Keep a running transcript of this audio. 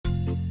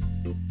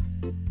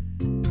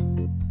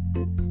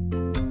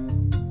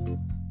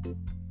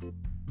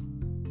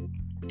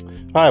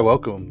Hi,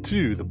 welcome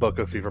to the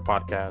Bucko Fever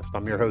podcast.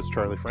 I'm your host,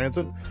 Charlie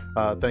Franson.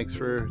 Thanks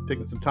for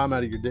taking some time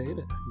out of your day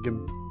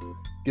to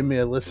give me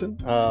a listen.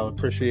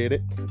 Appreciate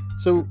it.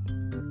 So,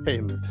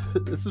 hey,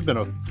 this has been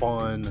a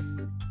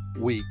fun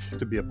week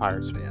to be a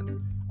Pirates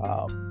fan.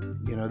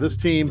 This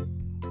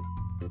team,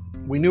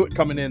 we knew it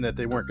coming in that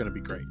they weren't going to be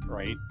great,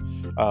 right?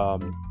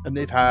 And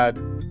they've had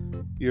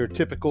your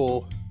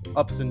typical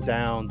ups and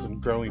downs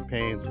and growing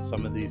pains with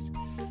some of these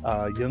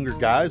younger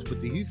guys, but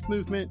the youth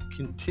movement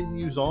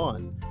continues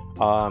on.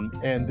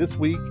 And this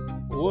week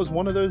was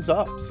one of those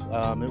ups.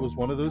 It was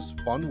one of those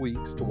fun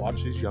weeks to watch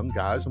these young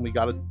guys, and we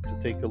got to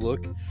take a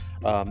look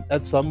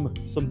at some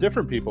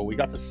different people. We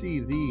got to see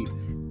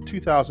the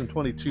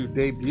 2022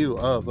 debut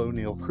of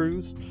O'Neal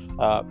Cruz.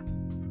 Got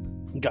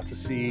to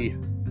see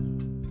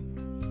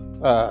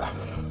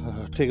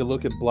take a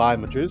look at Bly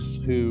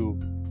Majus, who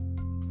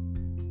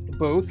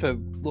both have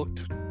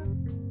looked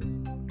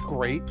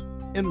great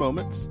in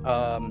moments.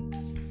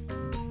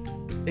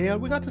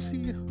 And we got to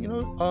see,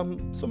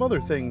 some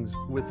other things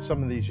with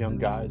some of these young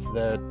guys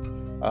that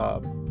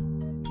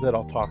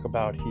I'll talk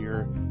about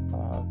here,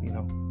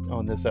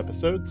 on this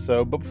episode.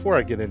 So, but before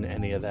I get into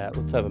any of that,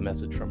 let's have a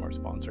message from our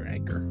sponsor,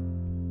 Anchor.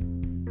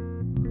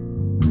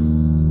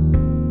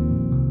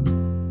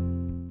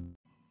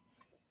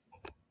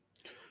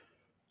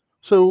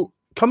 So,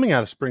 coming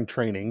out of spring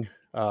training,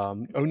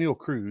 O'Neal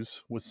Cruz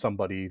was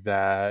somebody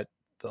that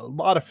a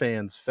lot of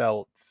fans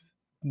felt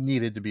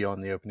needed to be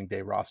on the opening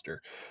day roster.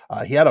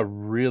 He had a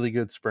really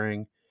good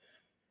spring,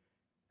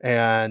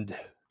 and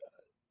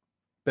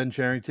Ben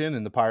Cherington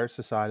and the Pirates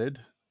decided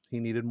he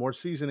needed more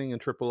seasoning in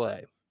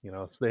AAA.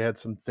 So they had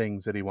some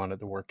things that he wanted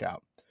to work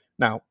out.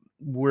 Now,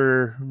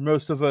 where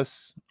most of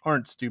us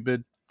aren't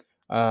stupid,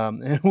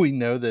 and we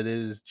know that it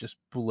is just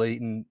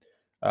blatant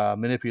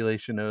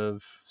manipulation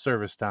of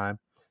service time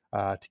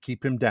to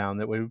keep him down.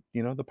 That way,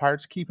 the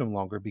Pirates keep him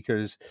longer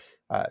because,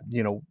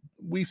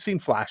 we've seen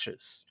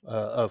flashes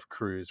of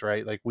Cruz,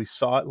 right? Like we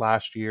saw it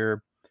last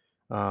year.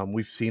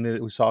 We've seen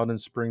it. We saw it in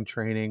spring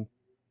training.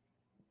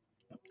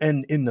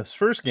 And in this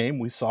first game,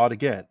 we saw it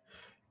again.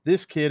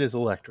 This kid is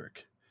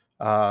electric.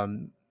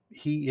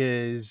 He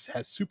has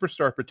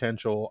superstar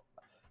potential.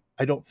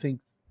 I don't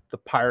think the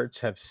Pirates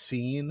have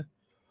seen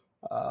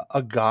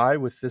a guy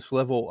with this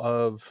level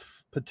of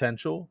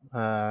potential,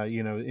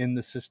 in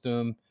the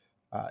system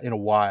in a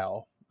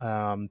while.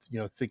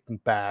 Thinking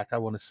back, I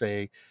want to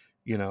say,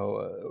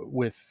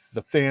 with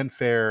the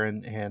fanfare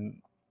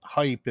and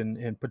hype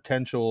and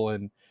potential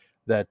and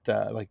that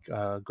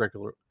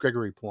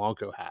Gregory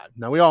Polanco had.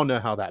 Now we all know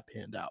how that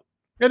panned out,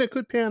 and it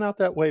could pan out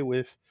that way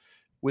with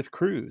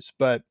Cruz,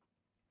 but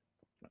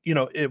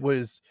it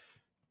was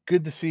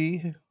good to see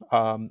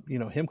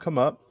him come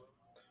up,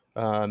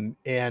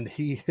 and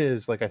he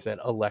is, like I said,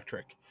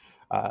 electric.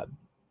 Uh,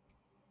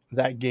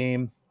 that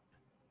game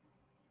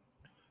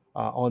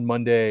on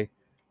Monday,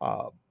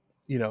 uh,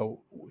 you know,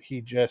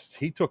 he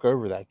took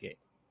over that game.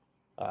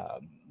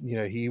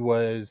 He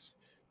was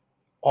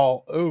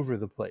all over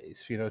the place.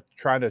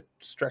 Trying to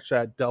stretch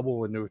that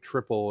double into a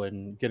triple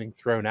and getting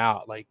thrown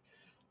out. Like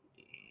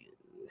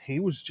he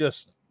was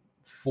just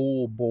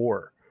full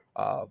bore.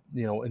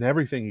 In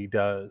everything he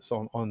does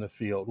on the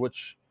field,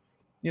 which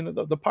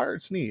the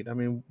Pirates need. I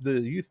mean, the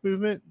youth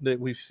movement that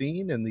we've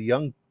seen and the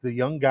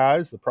young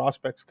guys, the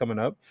prospects coming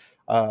up,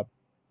 uh,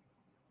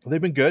 they've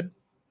been good.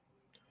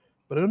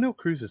 But O'Neal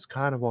Cruz is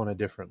kind of on a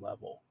different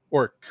level,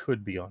 or it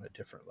could be on a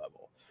different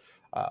level.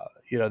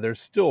 There's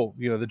still,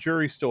 the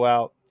jury's still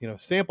out.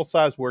 Sample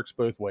size works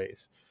both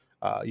ways.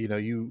 You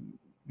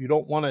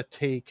don't want to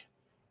take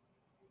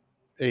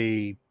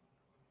a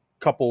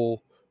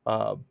couple,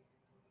 uh,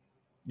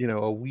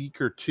 a week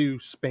or two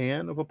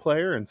span of a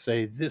player and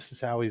say this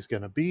is how he's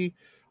going to be.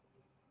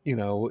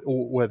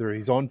 Whether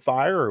he's on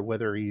fire or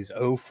whether he's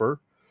over.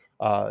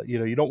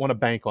 You don't want to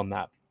bank on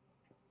that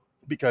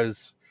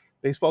because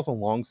baseball's a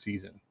long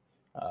season.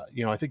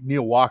 I think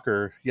Neil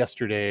Walker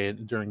yesterday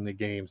during the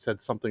game said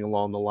something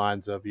along the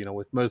lines of,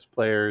 with most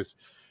players,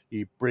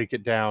 you break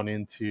it down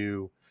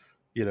into,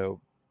 you know,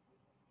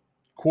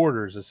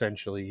 quarters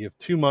essentially. You have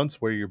 2 months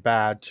where you're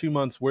bad, 2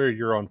 months where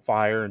you're on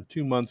fire, and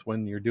 2 months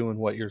when you're doing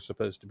what you're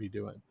supposed to be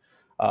doing.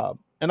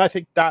 And I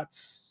think that's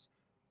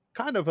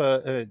kind of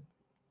a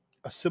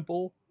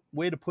simple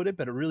way to put it,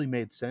 but it really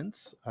made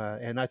sense.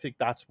 And I think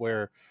that's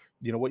where,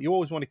 what you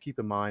always want to keep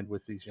in mind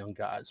with these young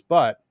guys.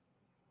 But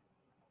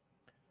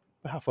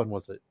how fun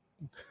was it?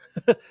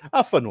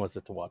 How fun was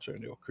it to watch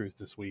O'Neal Cruz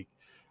this week?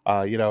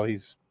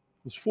 He's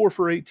was 4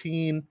 for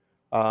 18.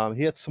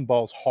 He hit some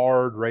balls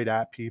hard right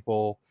at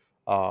people.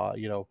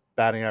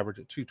 Batting average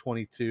at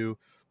 222.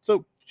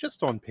 So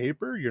just on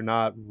paper, you're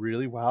not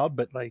really wild,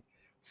 but like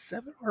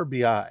 7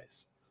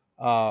 RBIs.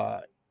 Uh,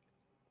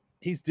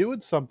 he's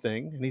doing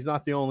something, and he's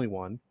not the only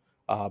one.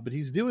 But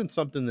he's doing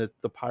something that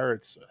the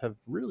Pirates have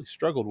really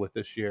struggled with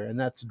this year, and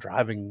that's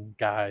driving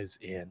guys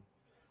in.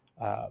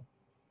 Uh,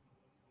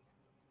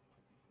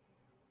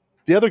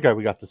 the other guy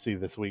we got to see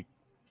this week,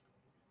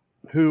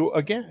 who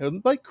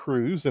again, like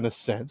Cruz in a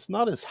sense,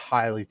 not as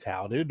highly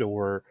touted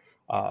or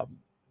um,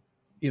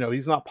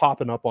 he's not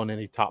popping up on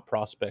any top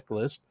prospect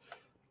list,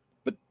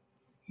 but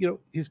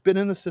he's been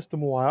in the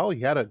system a while.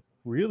 He had a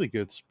really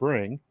good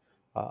spring.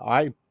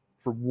 I,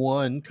 for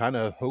one, kind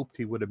of hoped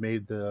he would have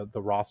made the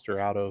roster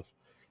out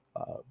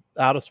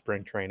of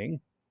spring training.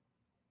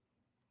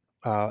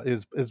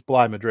 Is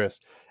Bly Madris,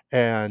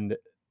 and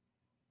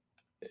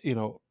you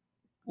know,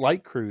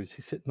 like Cruz,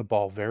 he's hitting the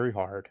ball very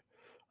hard.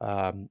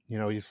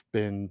 He's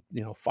been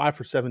 5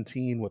 for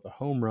 17 with a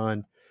home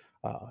run,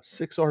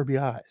 6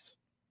 RBIs.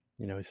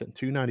 He's hitting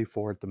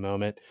 294 at the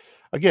moment.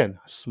 Again,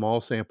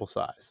 small sample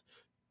size.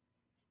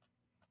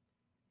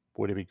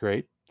 Would it be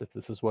great that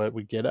this is what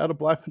we get out of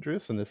Black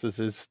Madris and this is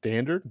his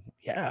standard?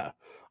 Yeah.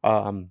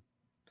 Um,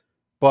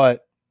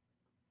 but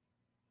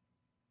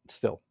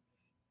still,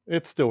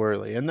 it's still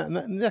early. And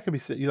that could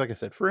be, like I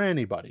said, for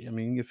anybody. I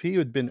mean, if he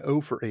had been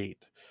 0 for 8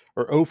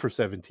 or 0 for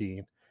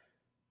 17,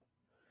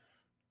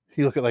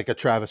 you look at like a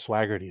Travis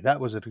Swaggerty, that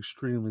was an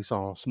extremely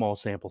small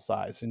sample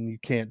size, and you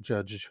can't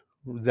judge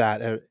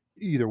that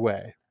either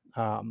way.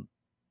 Um,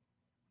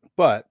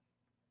 but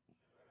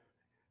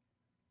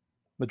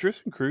Madris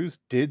and Cruz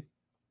did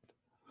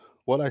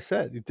what I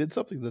said. It did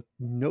something that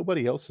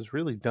nobody else has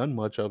really done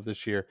much of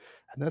this year,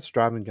 and that's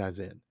driving guys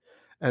in.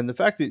 And the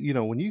fact that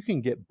when you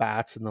can get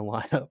bats in the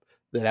lineup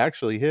that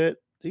actually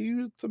hit,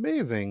 it's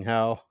amazing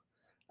how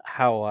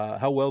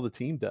well the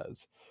team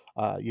does.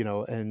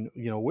 And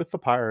with the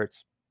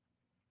Pirates,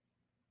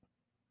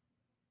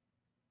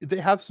 they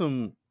have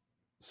some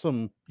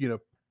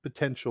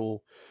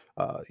potential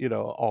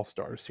all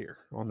stars here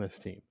on this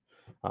team.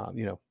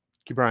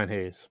 Brian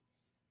Hayes.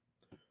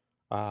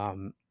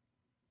 Um,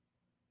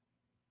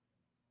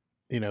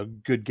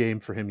 good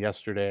game for him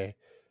yesterday.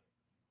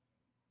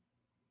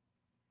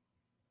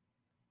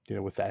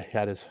 With that, he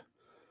had his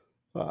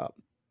uh,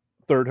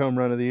 third home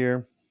run of the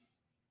year.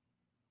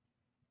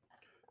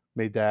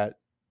 Made that,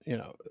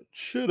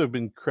 should have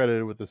been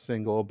credited with a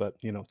single, but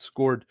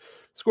scored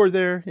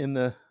there in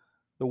the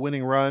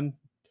winning run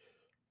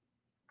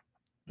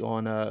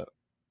on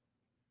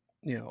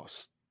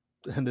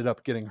ended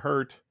up getting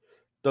hurt.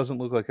 Doesn't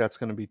look like that's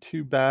going to be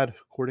too bad,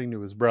 according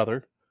to his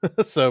brother.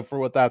 So for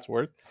what that's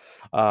worth,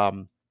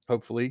 um,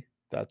 hopefully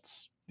that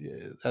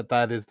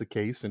is the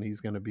case, and he's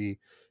going to be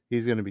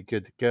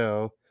good to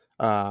go.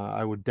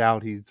 I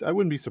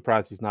wouldn't be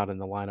surprised he's not in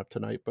the lineup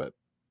tonight,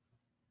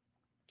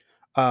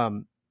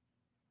 um,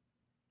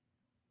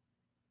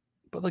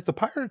 but like the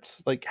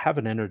Pirates like have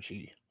an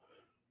energy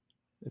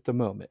at the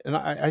moment, and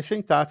I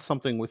think that's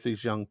something with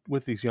these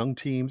young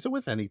teams and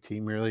with any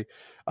team really.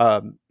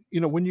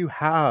 When you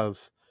have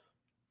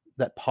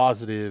that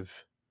positive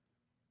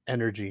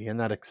energy and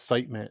that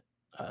excitement,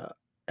 uh,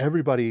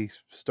 everybody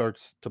starts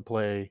to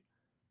play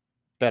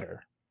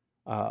better.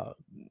 Uh,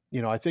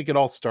 I think it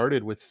all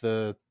started with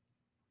the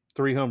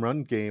three home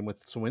run game with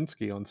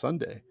Sawinski on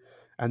Sunday,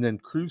 and then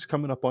Cruz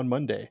coming up on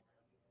Monday.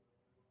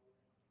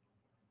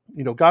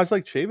 Guys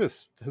like Chavis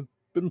have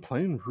been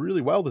playing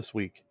really well this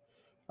week.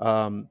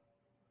 Um,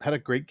 had a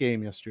great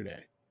game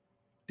yesterday.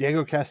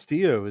 Diego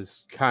Castillo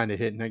is kind of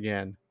hitting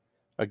again.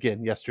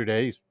 Again,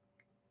 yesterday he's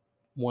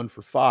 1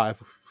 for 5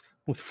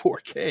 with 4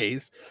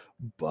 Ks,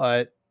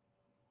 but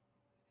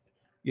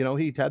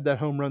he had that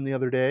home run the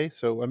other day.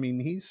 So I mean,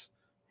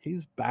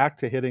 he's back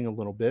to hitting a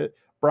little bit.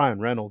 Brian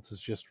Reynolds is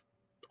just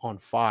on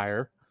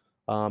fire.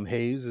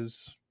 Hayes has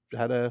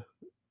had a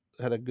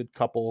had a good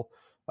couple,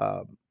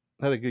 um,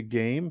 had a good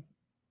game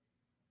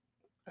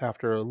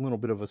after a little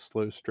bit of a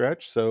slow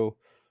stretch. So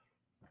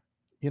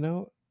you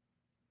know,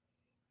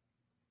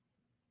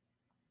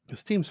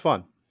 this team's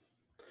fun.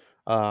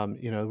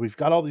 We've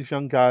got all these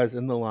young guys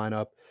in the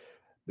lineup,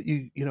 but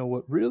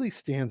what really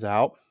stands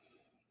out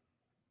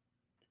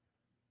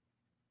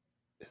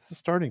is the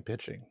starting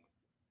pitching.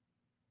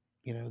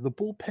 The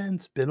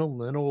bullpen's been a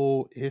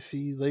little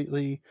iffy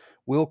lately.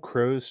 Will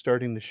Crow's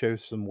starting to show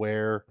some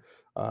wear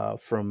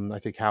from I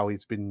think how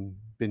he's been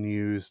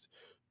used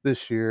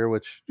this year,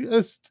 which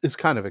is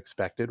kind of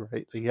expected,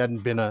 right? He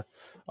hadn't been a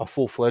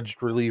full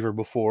fledged reliever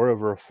before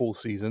over a full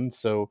season,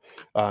 so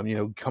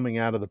coming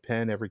out of the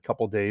pen every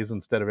couple days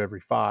instead of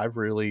every five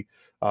really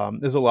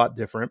is a lot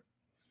different.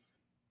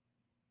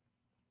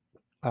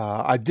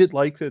 I did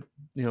like that,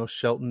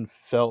 Shelton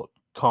felt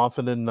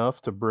confident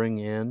enough to bring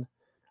in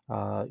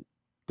uh,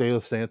 De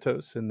Los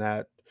Santos in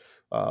that,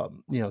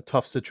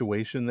 tough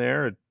situation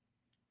there. A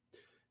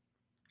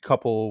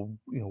couple,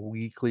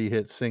 weekly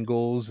hit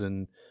singles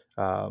and,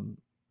 um,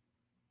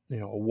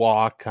 a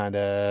walk kind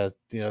of,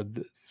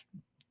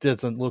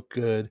 doesn't look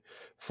good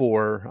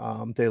for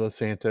De Los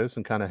Santos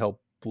and kind of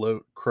help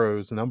bloat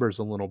Crow's numbers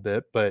a little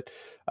bit. But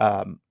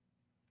um,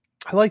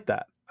 I like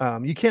that.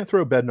 You can't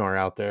throw Bednar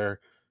out there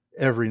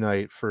every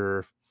night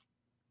for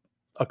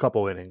a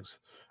couple innings.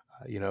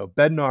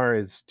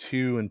 Bednar is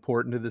too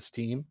important to this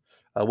team,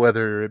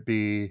 whether it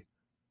be,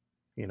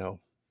 you know,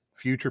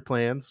 future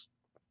plans,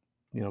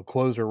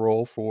 closer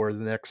role for the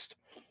next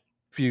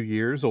few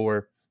years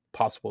or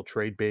possible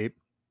trade bait.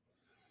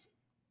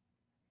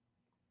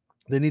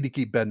 They need to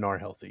keep Bednar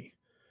healthy.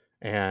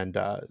 And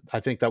I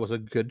think that was a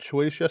good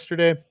choice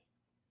yesterday.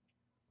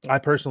 I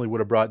personally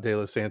would have brought De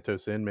Los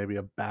Santos in maybe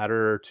a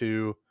batter or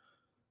two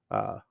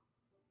uh,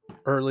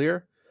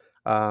 earlier.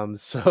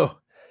 So,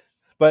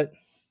 but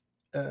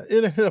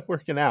it ended up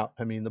working out.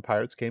 I mean, the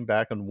Pirates came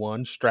back and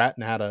won.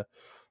 Stratton had a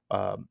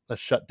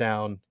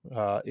shutdown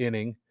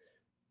inning,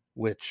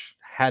 which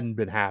hadn't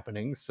been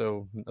happening.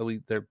 So at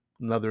least they're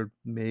another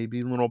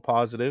maybe little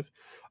positive.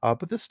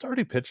 But this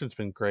starting pitching's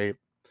been great.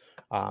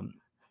 Um,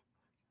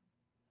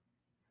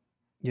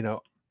 you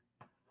know,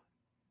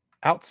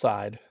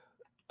 outside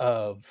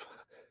of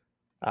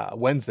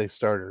Wednesday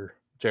starter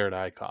Jared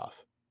Eichhoff,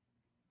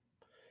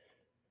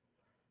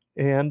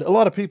 and a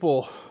lot of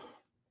people,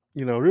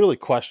 really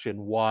questioned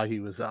why he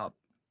was up.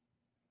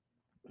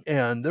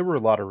 And there were a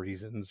lot of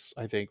reasons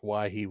I think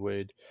why he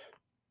would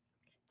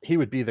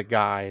be the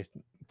guy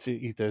to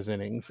eat those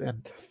innings.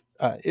 And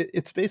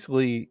it's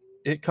basically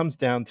it comes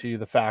down to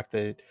the fact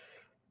that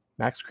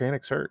Max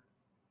Kranick's hurt.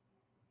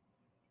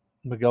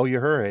 Miguel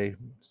Yajure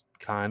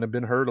kind of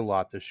been hurt a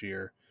lot this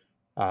year.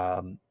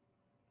 Um,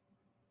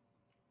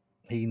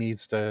 he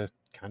needs to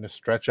kind of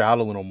stretch out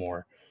a little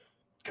more.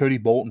 Cody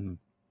Bolton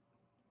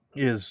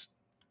is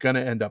going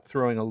to end up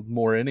throwing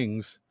more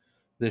innings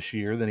this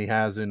year than he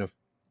has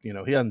he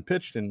hasn't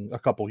pitched in a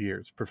couple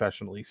years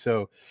professionally.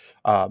 So,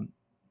 um,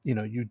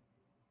 you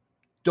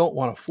don't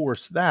want to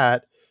force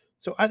that.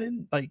 So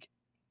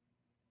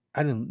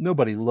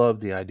nobody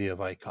loved the idea of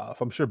Eichhoff.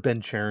 I'm sure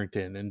Ben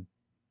Charrington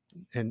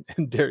and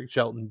Derek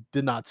Shelton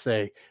did not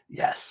say,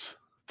 yes,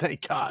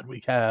 thank God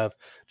we have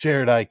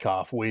Jared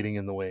Eichhoff waiting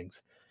in the wings.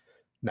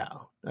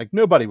 No, like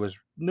nobody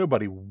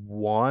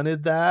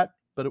wanted that,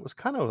 but it was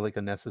kind of like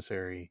a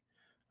necessary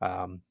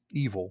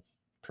evil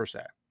per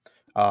se.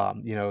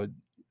 You know,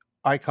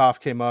 Eichhoff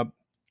came up.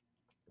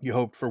 You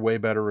hoped for way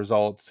better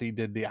results. He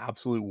did the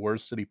absolute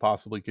worst that he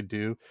possibly could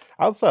do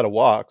outside of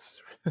walks.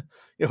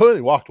 He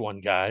only walked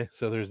one guy,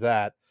 so there's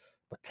that.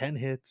 But 10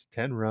 hits,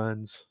 10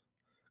 runs,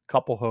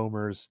 couple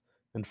homers,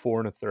 and four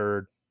and a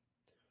third.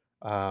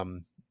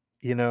 Um,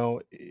 you know,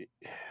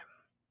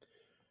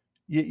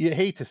 you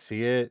hate to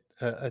see it.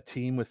 A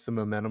team with the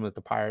momentum that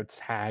the Pirates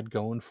had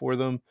going for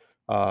them,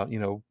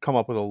 come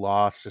up with a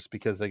loss just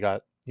because they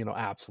got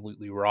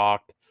absolutely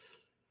rocked.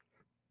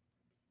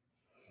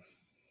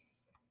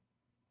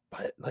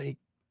 But like,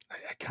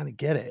 I kind of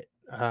get it.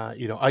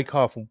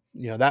 Eichhoff,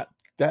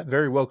 that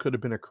very well could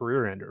have been a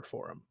career ender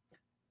for him.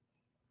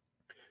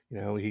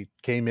 He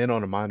came in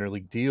on a minor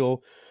league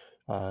deal.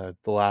 The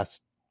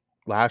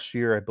last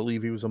year, I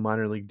believe he was a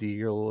minor league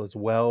deal as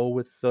well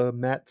with the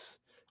Mets.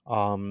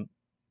 Um,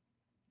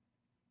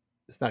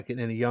 it's not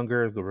getting any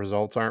younger. The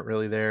results aren't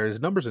really there. His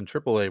numbers in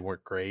AAA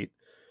weren't great,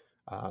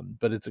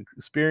 but it's an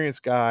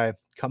experienced guy.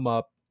 Come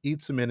up,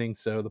 eat some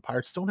innings, so the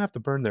Pirates don't have to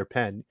burn their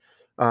pen.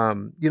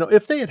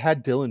 If they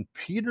had Dylan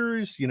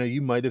Peters,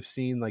 you might have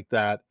seen like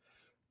that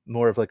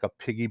more of like a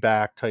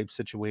piggyback type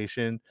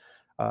situation.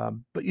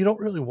 But you don't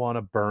really want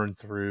to burn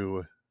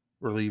through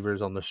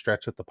relievers on the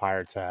stretch that the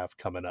Pirates have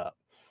coming up.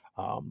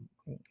 Um,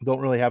 don't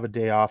really have a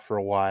day off for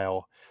a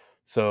while.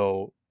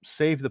 So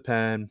save the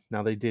pen.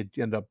 Now they did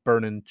end up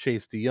burning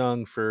Chase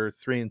DeYoung for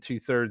 3 and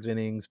 2/3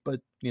 innings, but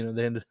they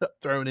ended up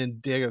throwing in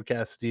Diego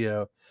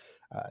Castillo,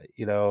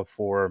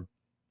 for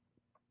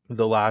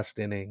the last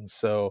inning.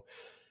 So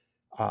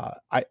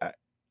I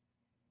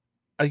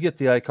get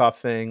the Eichhoff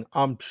thing.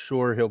 I'm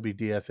sure he'll be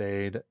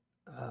DFA'd.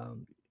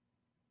 Um,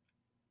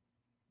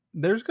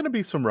 there's going to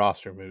be some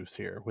roster moves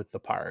here with the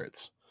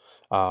Pirates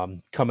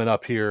coming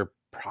up here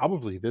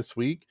probably this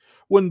week.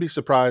 Wouldn't be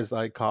surprised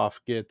Eichhoff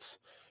gets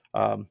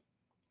um,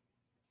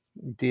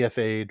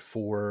 DFA'd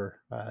for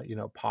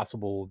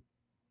possible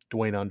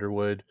Dwayne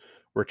Underwood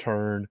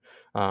return.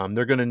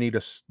 They're going to need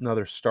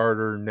another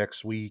starter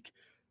next week.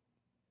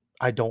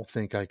 I don't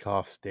think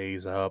Eichhoff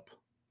stays up,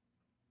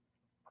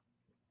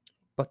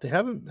 but they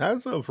haven't,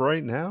 as of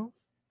right now,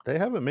 they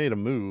haven't made a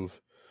move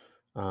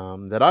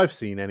that I've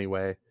seen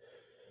anyway.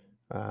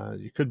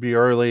 You could be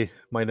early,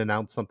 might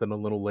announce something a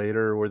little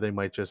later, or they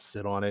might just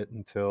sit on it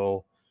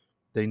until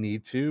they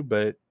need to.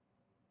 But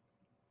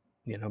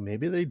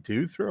maybe they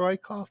do throw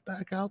Eichhoff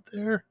back out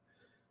there.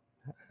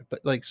 But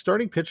like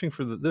starting pitching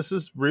for this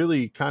is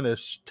really kind of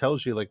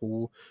tells you like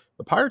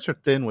the Pirates are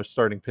thin with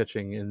starting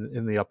pitching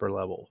in the upper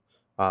level.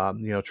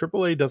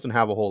 AAA doesn't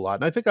have a whole lot,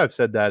 and I think I've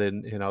said that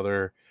in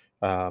other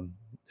um,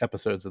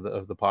 episodes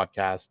of the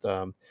podcast.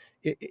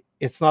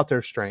 It's not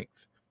their strength.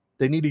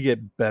 They need to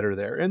get better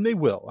there, and they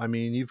will. I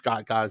mean, you've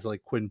got guys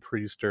like Quinn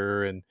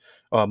Priester and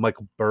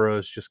Michael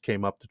Burrows just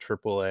came up to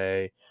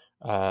AAA.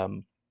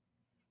 Um,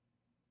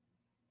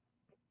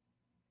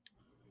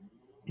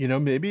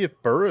 maybe if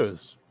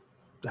Burrows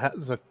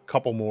has a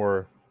couple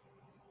more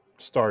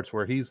starts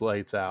where he's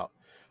lights out,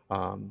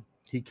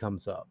 he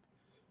comes up.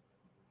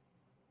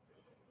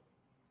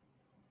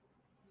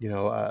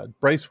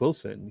 Bryce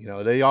Wilson.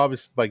 They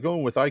obviously by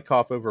going with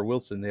Eichhoff over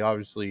Wilson, they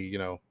obviously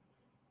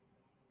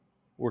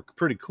were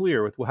pretty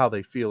clear with how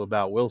they feel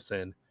about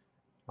Wilson.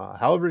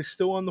 However, he's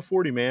still on the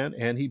 40 man,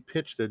 and he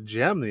pitched a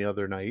gem the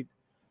other night.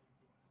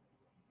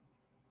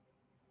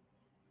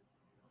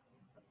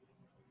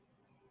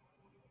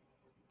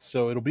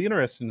 So it'll be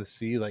interesting to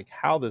see like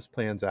how this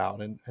plans out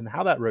and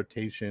how that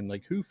rotation,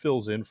 like who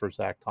fills in for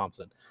Zach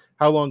Thompson.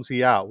 How long's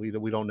he out? We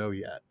don't know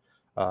yet.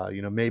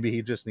 Maybe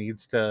he just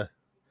needs to.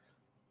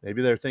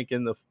 Maybe they're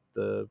thinking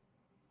the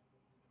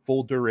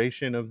full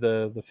duration of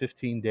the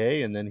 15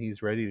 day, and then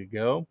he's ready to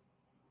go.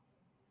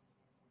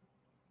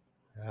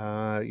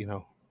 Uh, you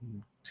know,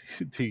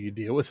 do you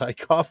deal with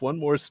Eichhoff one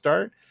more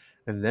start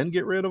and then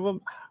get rid of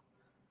him?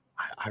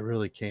 I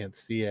really can't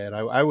see it.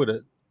 I would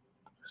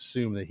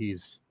assume that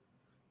he's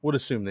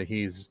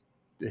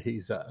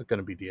going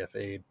to be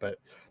DFA'd. But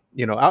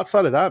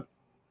outside of that,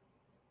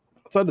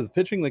 outside of the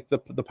pitching, like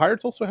the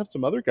Pirates also have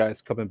some other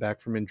guys coming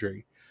back from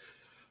injury.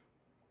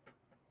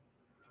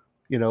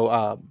 You know,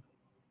 um,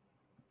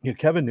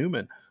 Kevin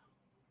Newman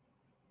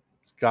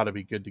got to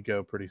be good to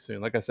go pretty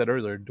soon. Like I said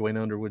earlier,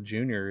 Dwayne Underwood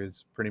Jr.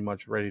 is pretty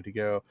much ready to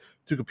go.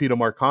 Tucapito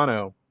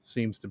Marcano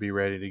seems to be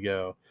ready to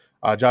go.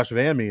 Josh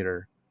Van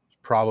Meter is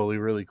probably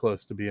really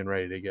close to being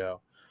ready to go.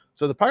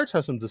 So the Pirates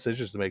have some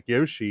decisions to make.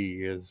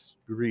 Yoshi is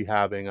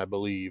rehabbing, I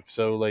believe.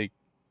 So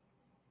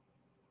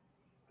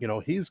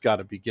he's got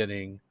to be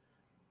getting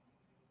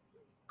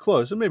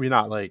close, and maybe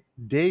not like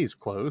days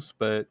close,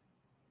 but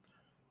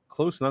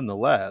close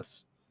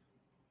nonetheless.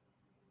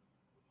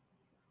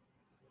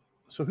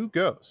 So who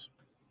goes?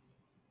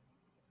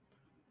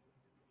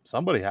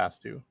 Somebody has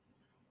to.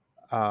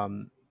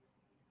 Um,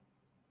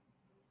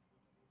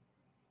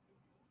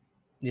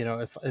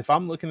 if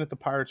I'm looking at the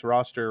Pirates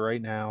roster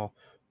right now,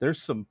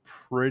 there's some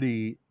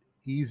pretty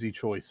easy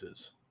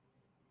choices.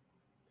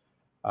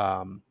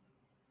 Um,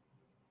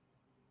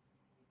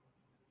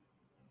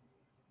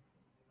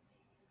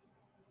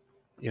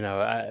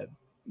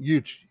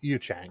 Yu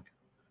Chang.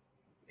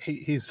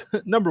 He's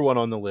number one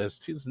on the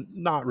list. He's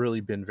not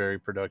really been very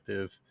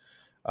productive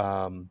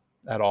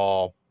at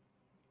all.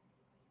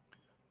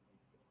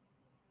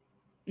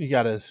 You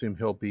got to assume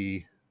he'll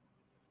be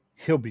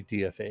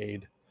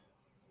DFA'd.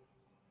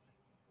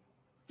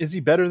 Is he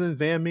better than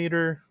Van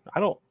Meter? I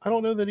don't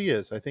know that he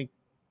is. I think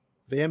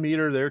Van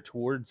Meter there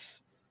towards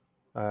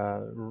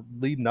uh,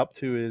 leading up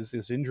to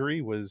his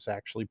injury was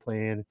actually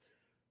playing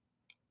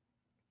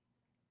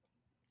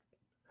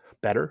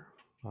better.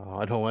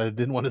 I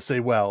didn't want to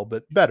say well,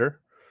 but better.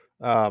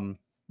 Um,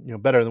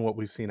 better than what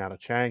we've seen out of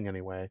Chang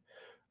anyway.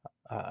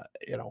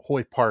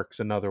 Hoy Park's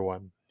another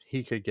one.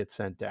 He could get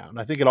sent down.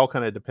 I think it all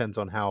kind of depends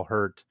on how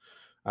hurt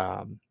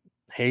um,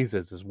 Hayes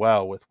is as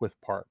well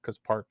with Park, because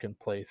Park can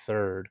play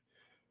third.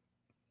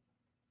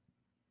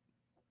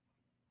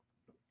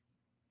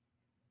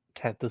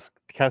 Does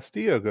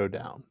Castillo go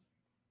down?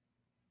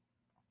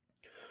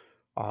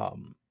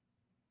 Um,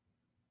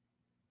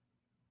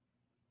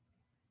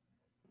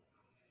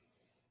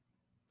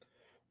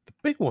 the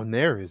big one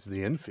there is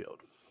the infield.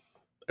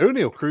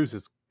 O'Neill Cruz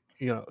is,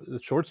 the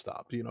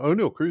shortstop.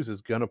 O'Neill Cruz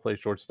is gonna play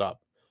shortstop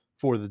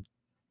for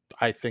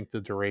I think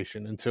the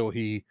duration until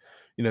he,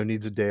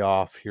 needs a day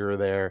off here or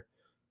there.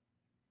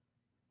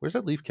 Where's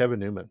that leave Kevin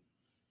Newman?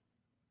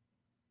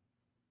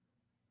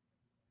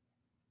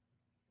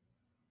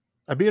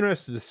 I'd be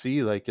interested to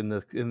see like in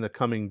the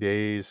coming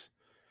days,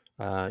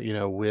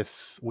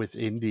 with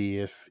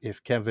Indy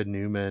if Kevin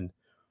Newman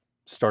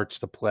starts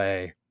to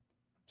play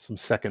some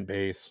second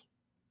base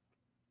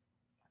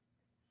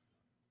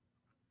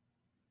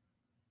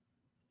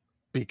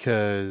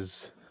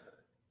because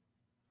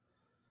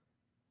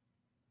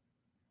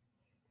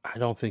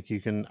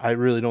I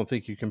really don't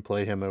think you can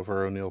play him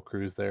over O'Neill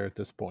Cruz there at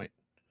this point.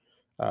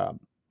 Um,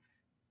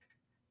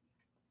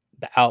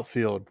 the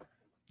outfield,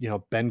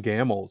 Ben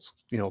Gamel's,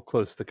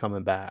 close to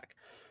coming back.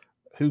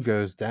 Who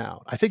goes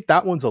down? I think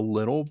that one's a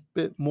little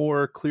bit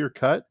more clear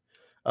cut.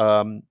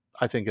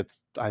 I think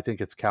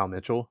it's Cal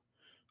Mitchell.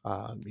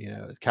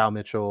 Cal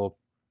Mitchell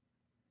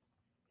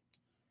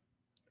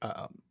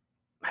um,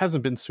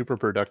 hasn't been super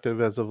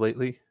productive as of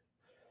lately.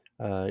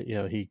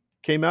 He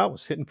came out,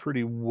 was hitting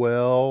pretty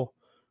well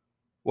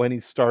when he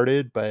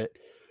started, but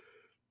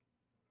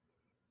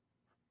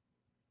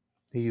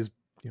he's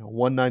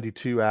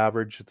 192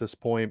 average at this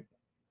point.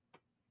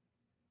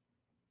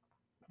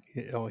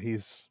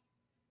 He's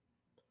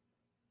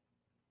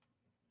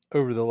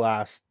over the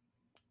last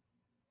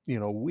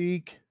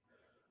week.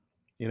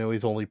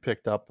 He's only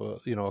picked up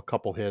a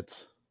couple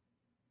hits.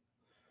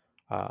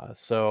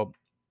 So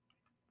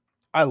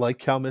I like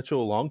Cal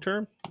Mitchell long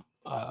term.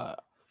 Uh,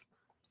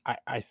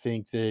 I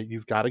think that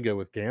you've got to go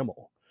with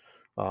Gamble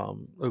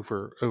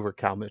over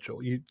Cal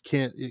Mitchell. It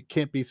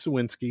can't be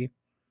Sawinski.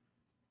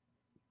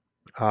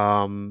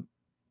 Um,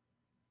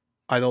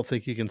 I don't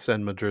think you can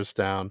send Madras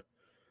down.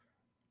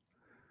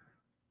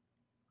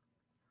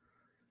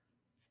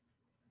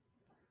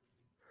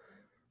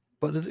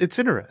 But it's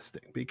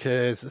interesting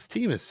because this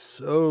team is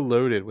so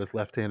loaded with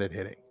left-handed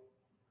hitting,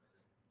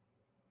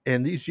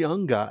 and these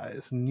young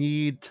guys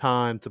need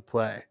time to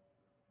play.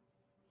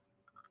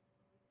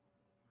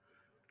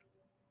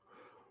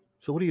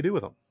 So what do you do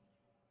with them?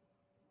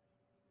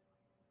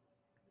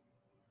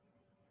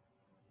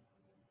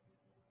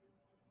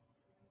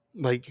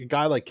 Like a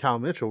guy like Cal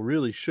Mitchell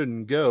really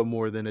shouldn't go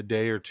more than a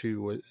day or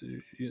two,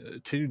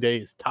 2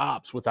 days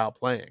tops without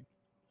playing.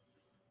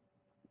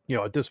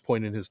 at this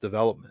point in his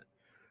development.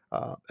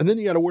 And then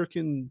you got to work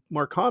in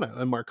Marcano,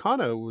 and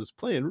Marcano was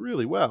playing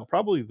really well,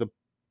 probably the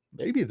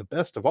maybe the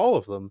best of all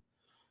of them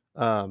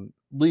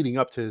leading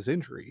up to his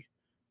injury.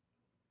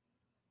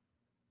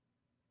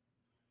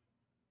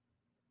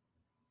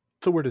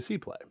 So where does he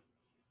play?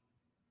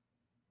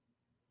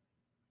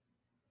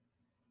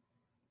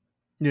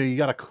 You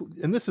got to,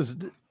 and this is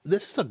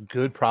a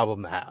good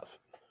problem to have.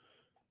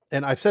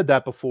 And I've said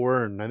that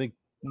before, and I think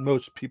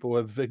most people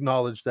have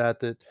acknowledged that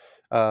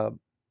uh,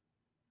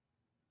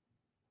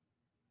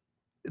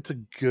 it's a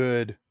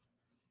good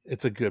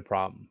it's a good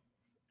problem.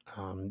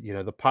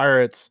 The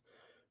Pirates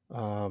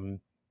um,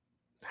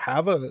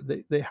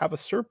 they have a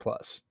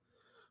surplus.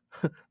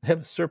 They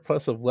have a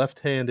surplus of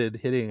left-handed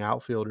hitting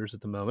outfielders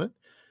at the moment.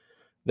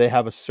 They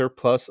have a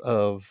surplus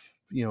of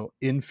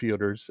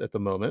infielders at the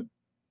moment.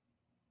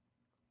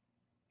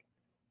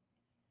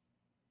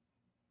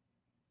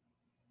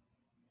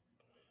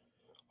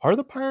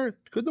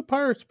 Could the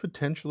Pirates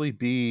potentially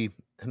be,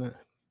 and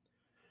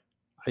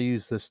I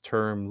use this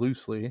term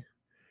loosely,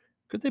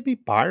 could they be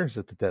buyers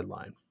at the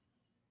deadline?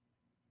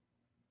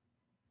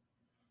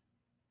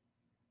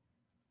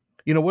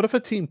 What if a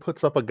team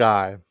puts up a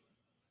guy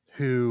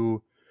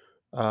who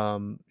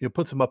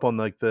puts him up on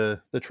like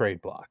the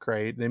trade block,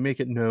 right? They make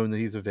it known that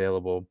he's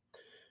available,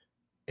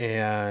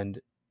 and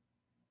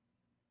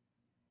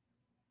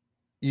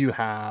you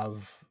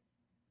have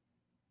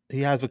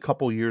he has a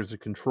couple years of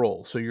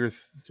control. So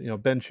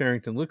Ben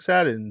Charrington looks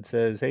at it and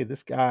says, "Hey,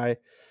 this guy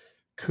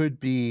could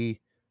be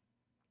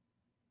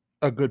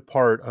a good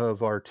part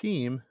of our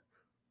team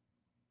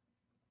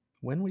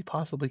when we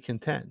possibly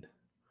contend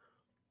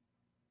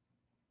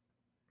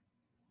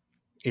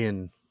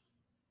in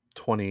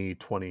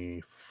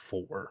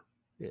 2024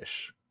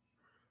 ish.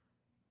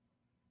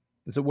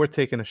 Is it worth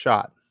taking a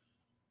shot?"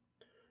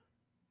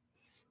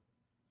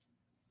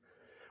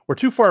 We're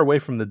too far away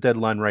from the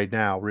deadline right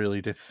now,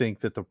 really, to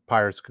think that the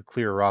Pirates could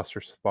clear roster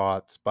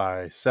spots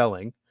by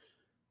selling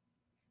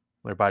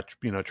or by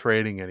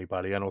trading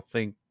anybody. I don't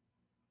think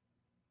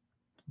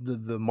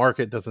the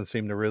market doesn't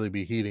seem to really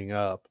be heating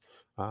up.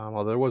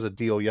 Well, there was a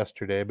deal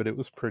yesterday, but it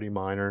was pretty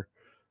minor.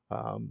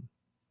 Um,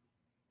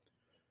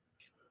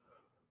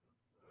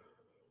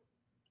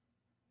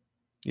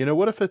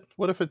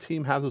 what if a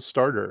team has a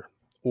starter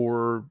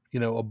or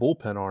a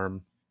bullpen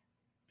arm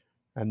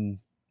and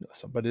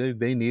somebody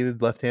they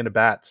needed left-handed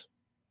bats?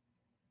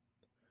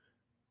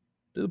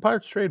 Do the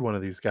Pirates trade one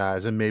of these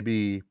guys and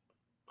maybe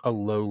a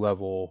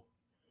low-level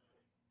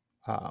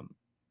um,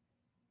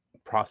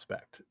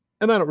 prospect?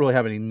 And I don't really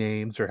have any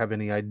names or have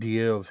any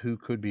idea of who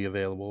could be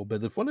available.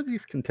 But if one of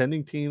these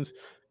contending teams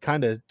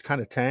kind of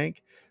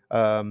tank,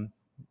 um,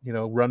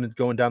 running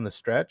going down the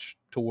stretch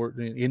toward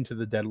into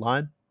the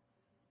deadline,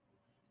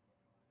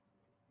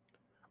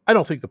 I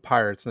don't think the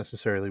Pirates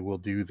necessarily will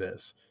do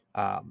this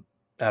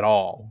at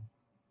all.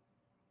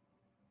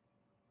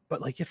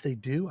 But like if they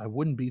do, I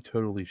wouldn't be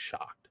totally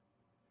shocked.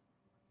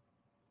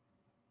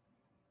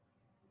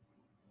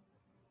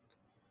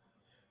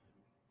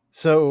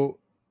 So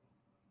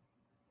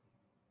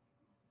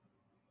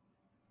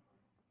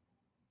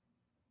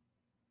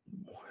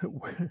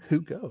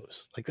who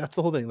goes? Like that's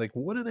the whole thing. Like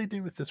what do they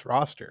do with this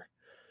roster?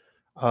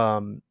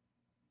 Um,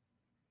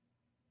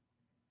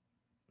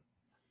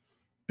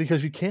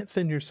 because you can't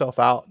thin yourself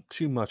out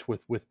too much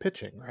with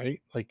pitching,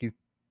 right? Like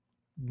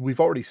we've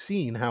already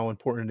seen how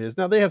important it is.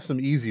 Now they have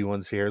some easy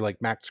ones here,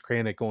 like Max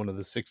Kranick going to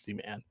the 60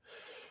 man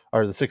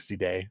or the 60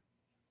 day.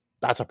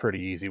 That's a pretty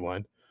easy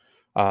one.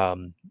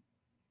 Um,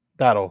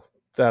 that'll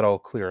that'll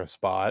clear a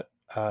spot.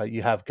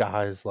 You have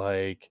guys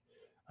like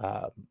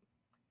um,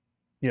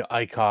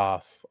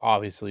 Eichhoff,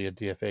 obviously a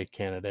DFA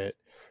candidate.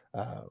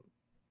 Uh,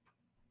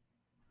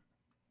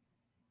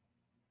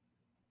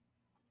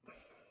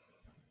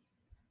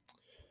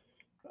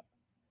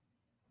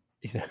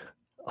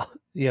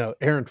 you know,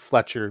 Aaron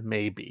Fletcher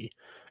maybe,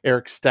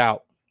 Eric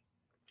Stout,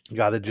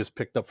 guy that just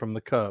picked up from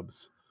the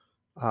Cubs.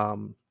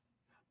 Um,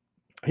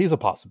 he's a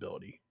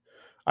possibility.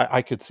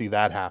 I could see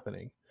that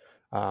happening.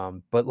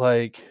 But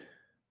like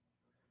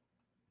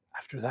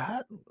after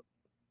that,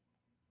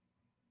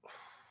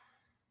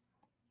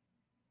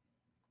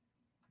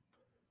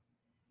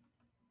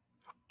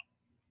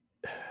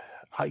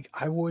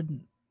 I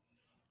wouldn't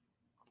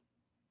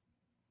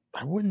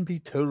be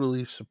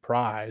totally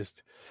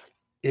surprised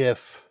if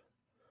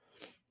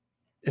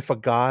a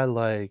guy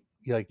like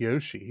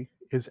Yoshi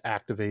is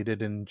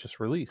activated and just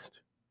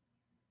released.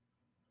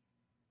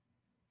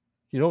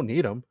 You don't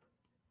need him.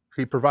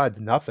 He provides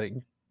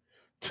nothing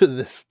to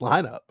this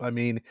lineup. I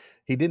mean,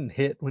 he didn't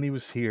hit when he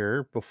was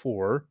here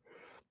before.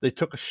 They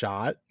took a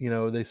shot.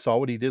 They saw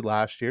what he did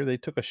last year. They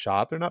took a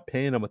shot. They're not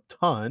paying him a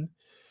ton.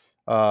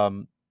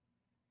 Um,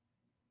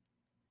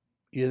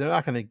 they're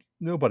not going to.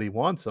 Nobody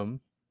wants him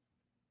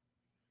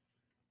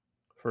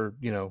for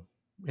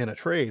in a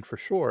trade for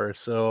sure.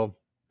 So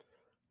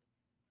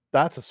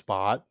that's a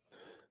spot.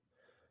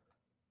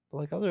 But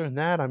like other than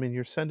that, I mean,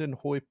 you're sending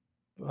Hoy,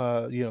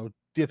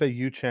 DFA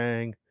Yu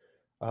Chang.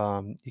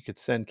 You could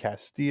send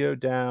Castillo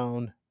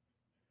down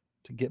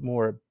to get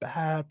more at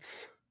bats.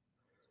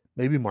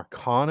 Maybe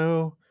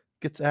Marcano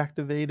gets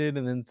activated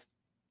and then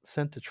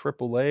sent to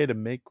AAA to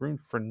make room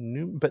for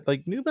Newman. But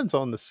like Newman's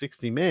on the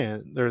 60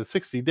 man or the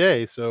 60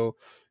 day, so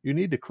you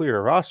need to clear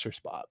a roster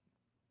spot.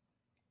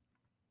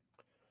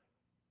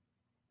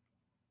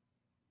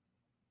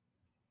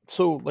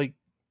 So like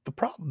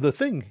the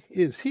thing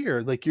is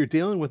here, like you're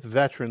dealing with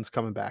veterans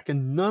coming back,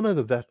 and none of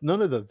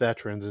the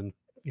veterans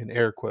in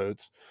air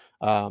quotes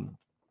um,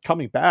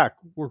 coming back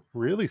were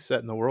really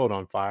setting the world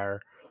on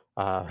fire.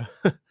 Uh,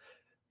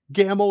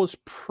 Gamble is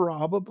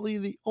probably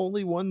the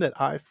only one that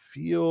I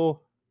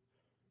feel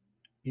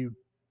you.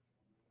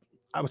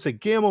 I would say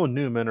Gamble and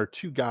Newman are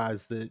two guys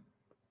that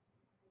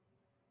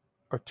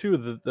are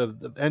two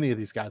of any of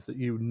these guys that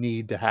you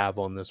need to have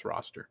on this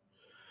roster.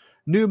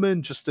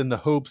 Newman just in the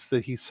hopes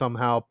that he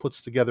somehow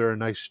puts together a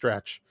nice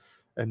stretch,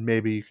 and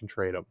maybe you can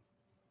trade him.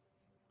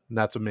 And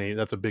that's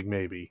a big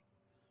maybe.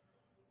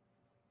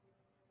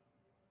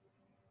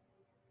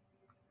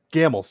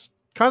 Gamble's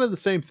kind of the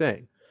same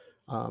thing.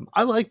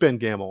 I like Ben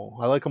Gamble.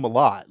 I like him a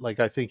lot. Like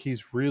I think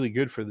he's really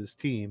good for this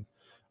team.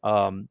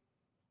 Um,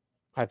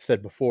 I've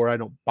said before, I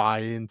don't buy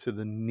into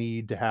the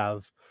need to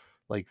have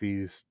like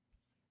these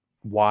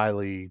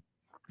wily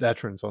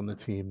veterans on the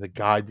team that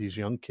guide these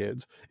young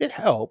kids. It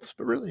helps,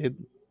 but really,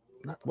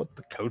 not what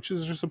the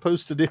coaches are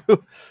supposed to do.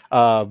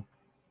 Um,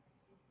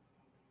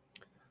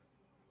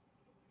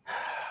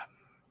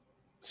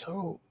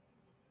 so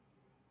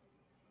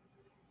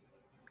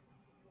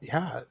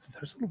yeah,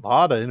 there's a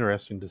lot of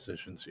interesting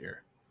decisions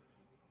here.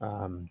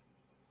 Um,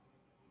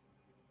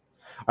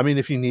 I mean,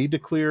 if you need to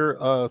clear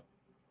a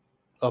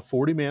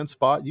 40 man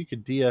spot, you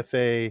could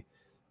DFA,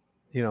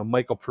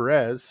 Michael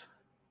Perez,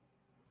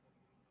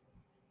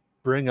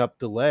 bring up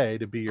Delay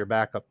to be your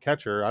backup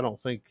catcher. I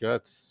don't think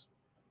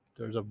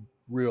there's a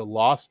real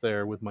loss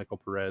there with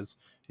Michael Perez.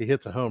 He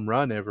hits a home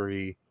run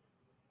every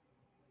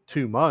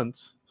 2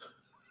 months,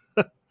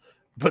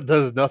 but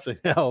does nothing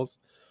else.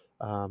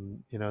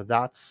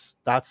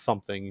 That's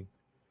something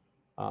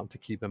to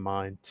keep in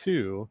mind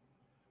too.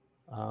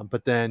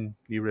 But then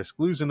you risk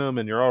losing them,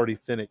 and you're already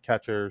thin at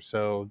catcher.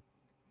 So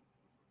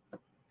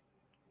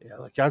yeah,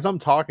 like as I'm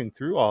talking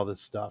through all this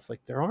stuff,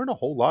 like there aren't a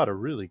whole lot of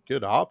really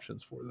good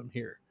options for them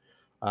here.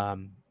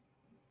 Um,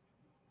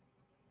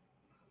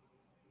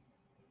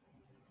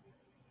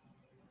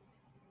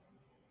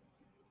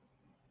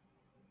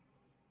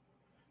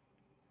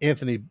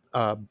 Anthony,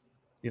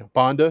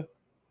 Bonda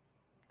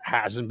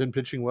hasn't been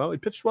pitching well. He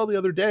pitched well the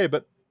other day,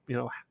 but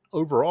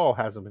overall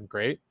hasn't been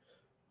great.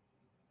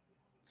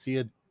 See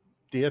a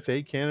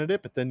DFA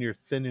candidate, but then you're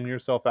thinning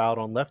yourself out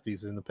on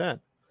lefties in the pen.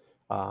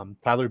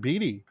 Tyler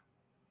Beatty,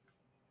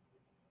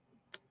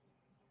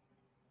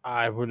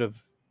 I would have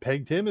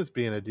pegged him as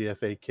being a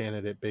DFA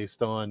candidate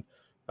based on,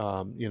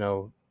 um, you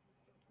know,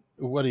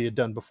 what he had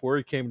done before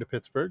he came to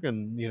Pittsburgh,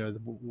 and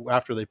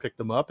after they picked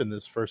him up in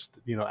his first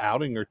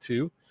outing or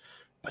two.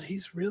 But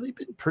he's really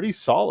been pretty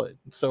solid.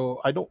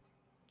 So I don't,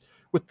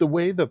 with the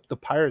way the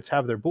Pirates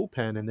have their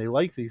bullpen and they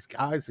like these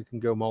guys that can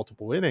go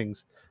multiple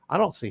innings, I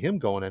don't see him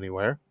going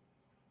anywhere.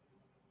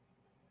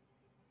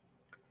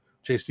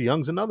 Chase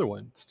DeYoung's another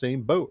one,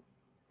 same boat.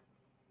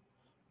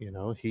 You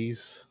know,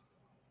 he's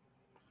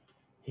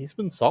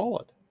been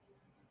solid.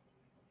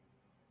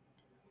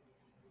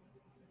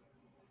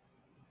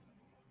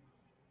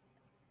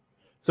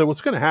 So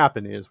what's going to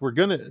happen is we're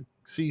going to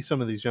see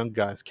some of these young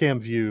guys. Cam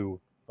View,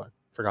 I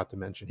forgot to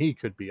mention, he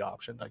could be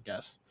optioned, I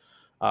guess.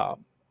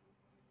 Um,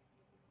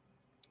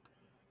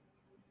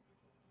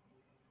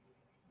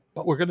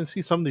 but we're going to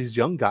see some of these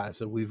young guys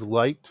that we've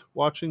liked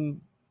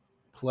watching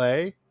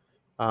play.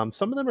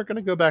 Some of them are going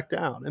to go back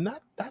down, and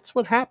that's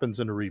what happens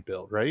in a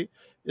rebuild, right?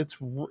 It's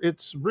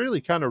really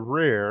kind of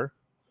rare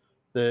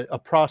that a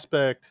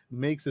prospect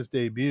makes his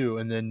debut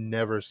and then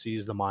never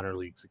sees the minor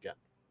leagues again.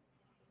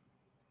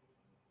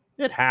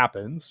 It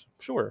happens,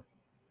 sure,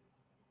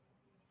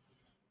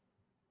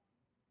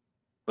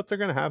 but they're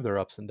going to have their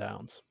ups and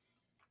downs.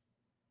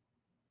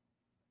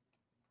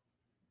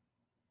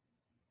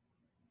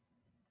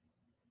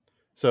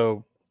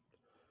 So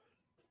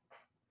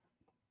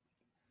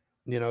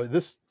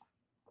this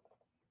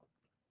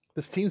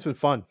team's been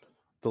fun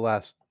the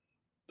last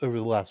over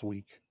the last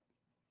week,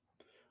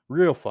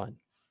 real fun.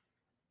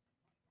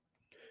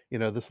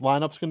 This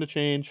lineup's going to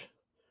change,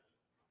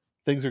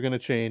 things are going to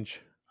change,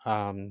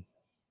 um,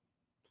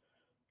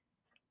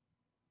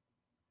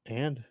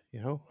 and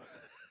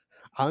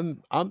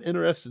I'm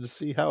interested to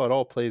see how it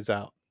all plays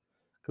out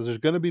because there's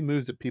going to be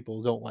moves that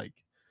people don't like,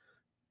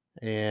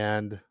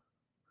 and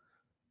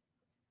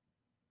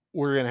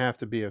we're going to have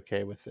to be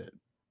okay with it.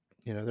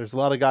 There's a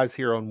lot of guys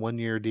here on 1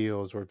 year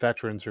deals or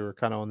veterans who are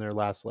kind of on their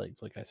last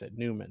legs. Like I said,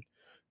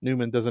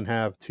 Newman doesn't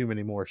have too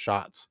many more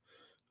shots,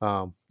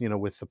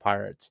 with the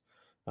Pirates.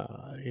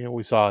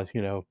 We saw,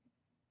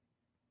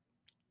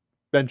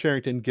 Ben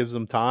Charrington gives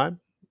them time,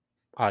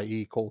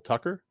 i.e., Cole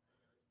Tucker,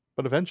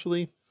 but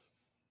eventually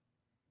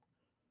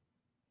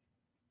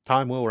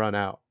time will run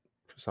out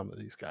for some of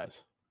these guys.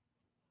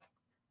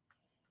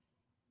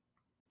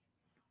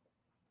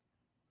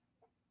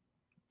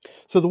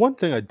 So the one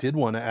thing I did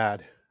want to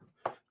add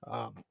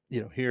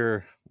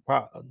Here,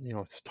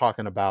 it's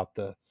talking about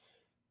the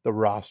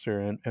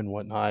roster and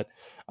whatnot.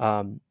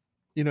 Um,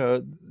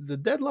 the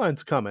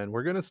deadline's coming.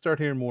 We're going to start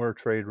hearing more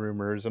trade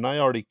rumors, and I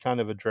already kind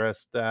of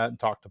addressed that and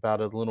talked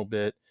about it a little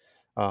bit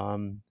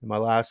in my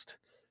last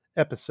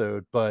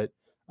episode. But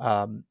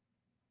um,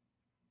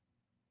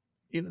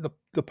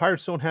 the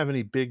Pirates don't have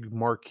any big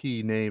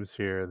marquee names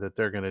here that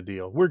they're going to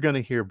deal. We're going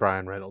to hear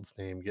Brian Reynolds'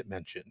 name get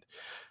mentioned.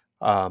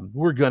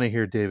 We're going to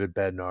hear David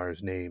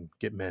Bednar's name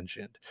get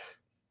mentioned.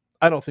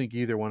 I don't think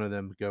either one of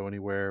them go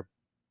anywhere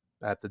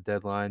at the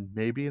deadline.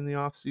 Maybe in the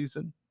off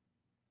season,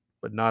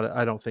 but not.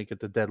 I don't think at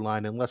the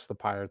deadline unless the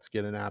Pirates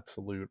get an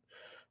absolute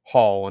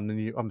haul. And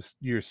then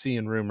you're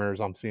seeing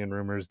rumors. I'm seeing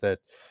rumors that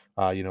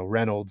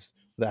Reynolds,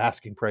 the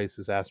asking price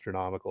is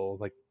astronomical.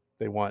 Like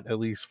they want at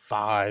least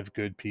five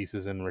good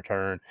pieces in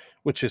return,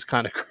 which is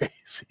kind of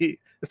crazy.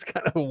 It's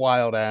kind of a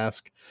wild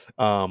ask.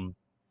 Um,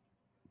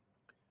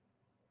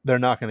 they're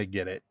not going to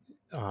get it,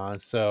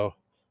 so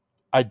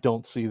I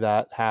don't see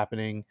that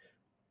happening.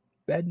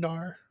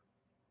 Bednar,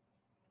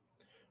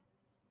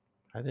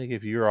 I think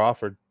if you're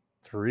offered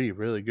three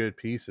really good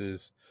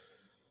pieces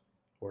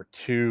or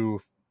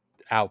two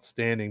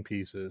outstanding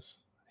pieces,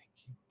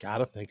 you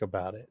gotta think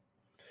about it.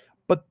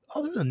 But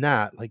other than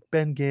that, like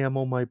Ben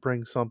Gamel might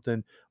bring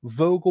something.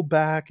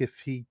 Vogelback, if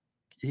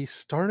he's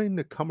starting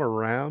to come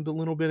around a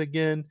little bit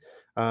again,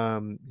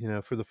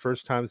 for the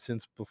first time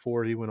since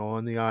before he went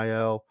on the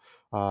IL.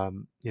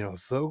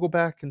 If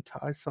Vogelback can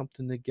tie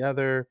something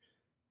together,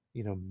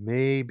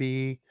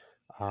 maybe.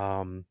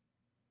 Um,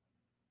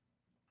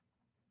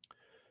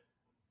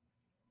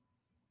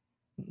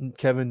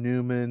 Kevin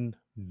Newman,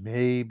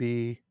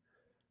 maybe.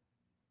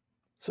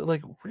 So,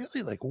 like,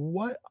 really, like,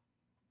 what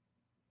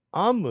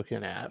I'm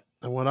looking at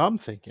and what I'm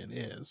thinking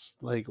is,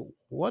 like,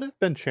 what if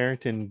Ben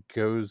Charrington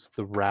goes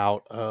the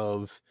route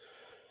of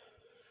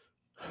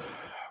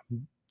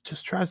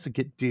just tries to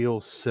get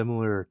deals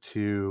similar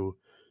to,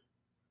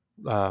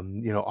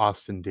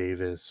 Austin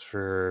Davis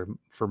for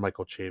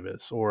Michael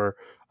Chavis or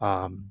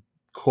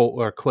Cole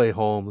or Clay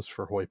Holmes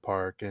for Hoy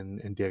Park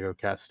and Diego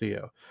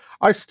Castillo.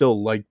 I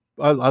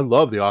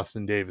love the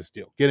Austin Davis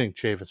deal. Getting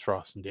Chavis for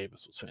Austin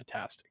Davis was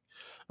fantastic.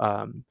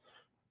 Um,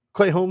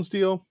 Clay Holmes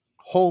deal.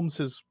 Holmes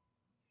has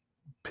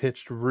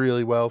pitched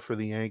really well for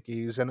the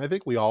Yankees, and I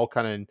think we all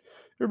kind of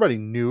everybody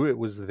knew it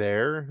was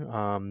there.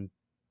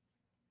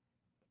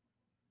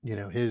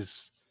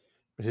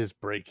 His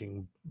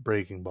breaking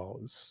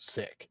ball is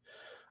sick.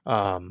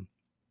 Um,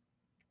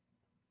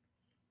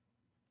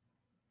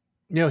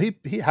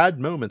 he had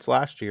moments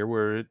last year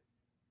where it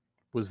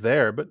was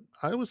there, but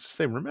I always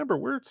say, remember,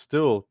 we're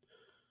still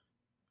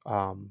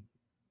um,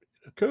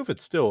 COVID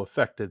still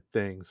affected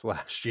things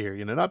last year.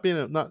 Not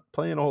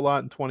playing a whole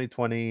lot in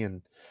 2020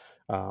 and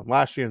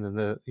last year, and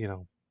then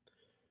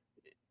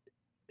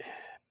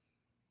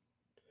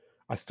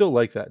I still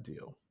like that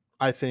deal.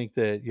 I think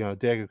that,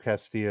 Diego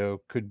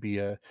Castillo could be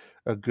a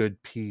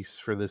good piece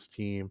for this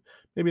team.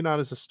 Maybe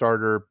not as a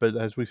starter, but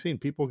as we've seen,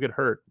 people get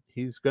hurt.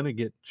 He's going to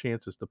get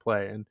chances to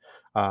play. And,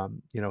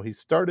 he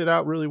started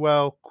out really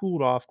well,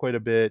 cooled off quite a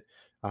bit,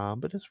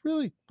 but it's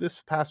really this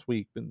past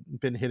week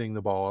been hitting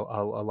the ball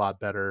a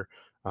lot better.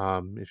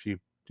 If you,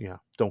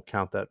 don't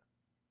count that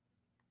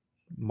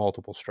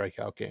multiple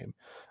strikeout game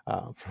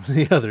from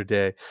the other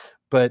day.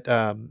 But,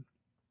 I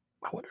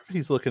wonder if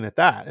he's looking at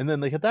that. And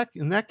then like at that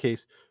in that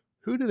case,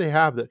 who do they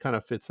have that kind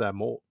of fits that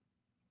mold?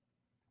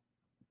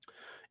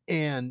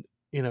 And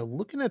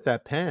looking at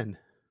that pen,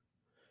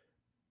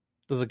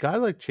 does a guy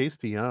like Chase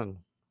DeYoung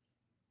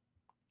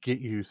get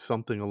you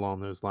something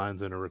along those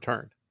lines in a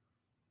return?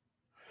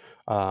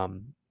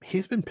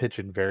 He's been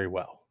pitching very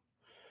well.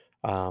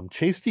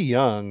 Chase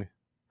DeYoung,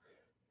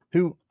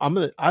 who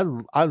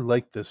I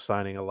like this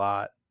signing a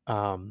lot.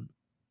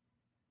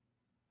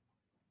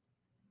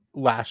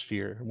 Last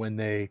year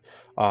when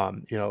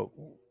um, you know,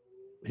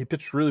 he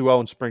pitched really well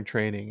in spring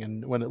training,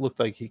 and when it looked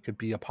like he could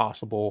be a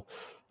possible,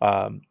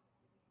 um,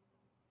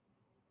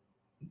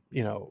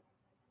 you know,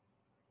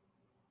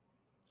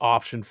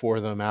 option for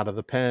them out of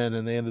the pen,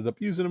 and they ended up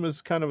using him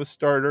as kind of a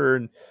starter,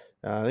 and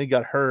he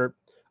got hurt.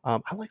 I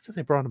like that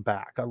they brought him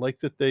back. I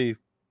like that they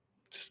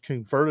just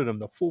converted him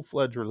to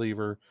full-fledged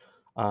reliever,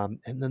 and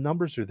the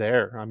numbers are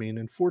there. I mean,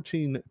 in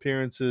 14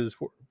 appearances,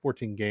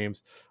 14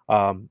 games,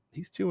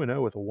 he's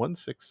 2-0 with a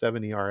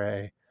 1.67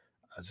 ERA,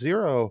 a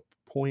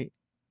 0.81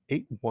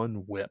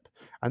 WHIP,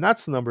 and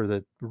that's the number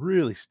that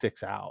really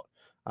sticks out.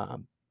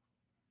 Um,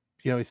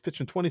 he's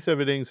pitching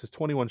 27 innings, has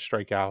 21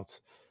 strikeouts.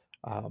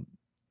 Um,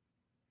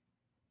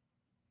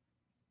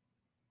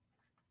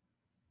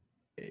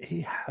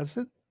 he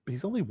hasn't.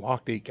 He's only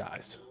walked 8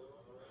 guys.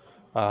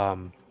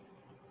 Um,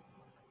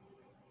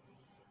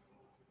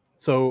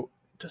 so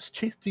does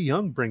Chase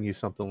DeYoung bring you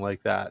something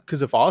like that?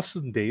 Because if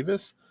Austin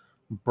Davis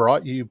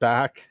brought you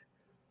back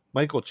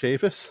Michael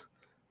Chavis,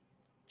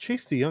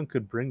 Chase DeYoung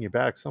could bring you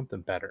back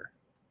something better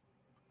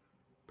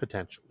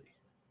potentially,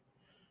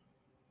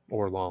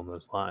 or along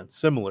those lines,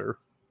 similar.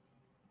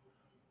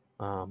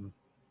 Um,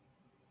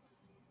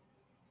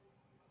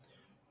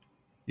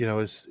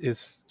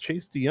 is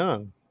Chase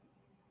DeYoung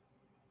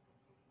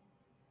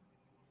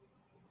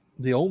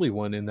the only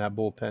one in that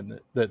bullpen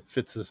that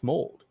fits this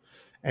mold.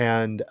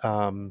 And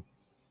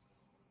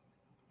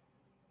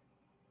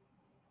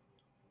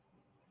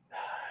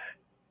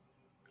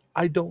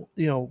I don't,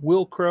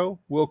 Will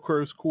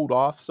Crow's cooled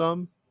off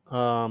some.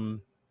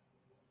 Um,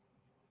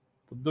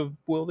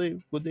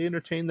 would they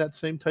entertain that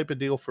same type of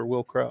deal for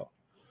Will Crow?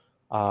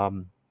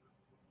 Um,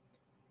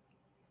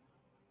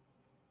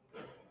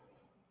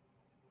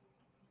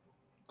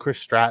 Chris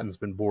Stratton's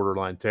been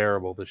borderline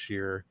terrible this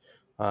year.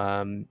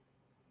 Um,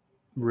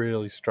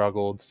 really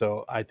struggled.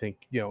 So I think,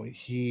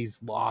 he's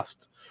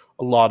lost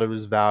a lot of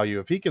his value.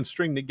 If he can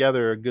string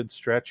together a good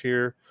stretch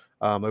here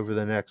over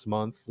the next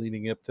month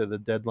leading up to the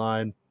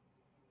deadline,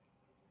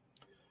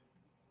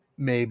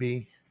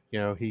 maybe,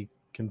 he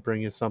can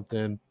bring you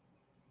something.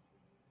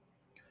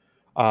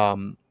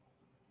 Um,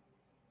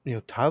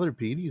 Tyler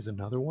Beatty's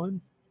another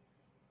one.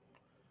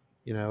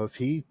 If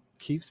he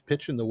keeps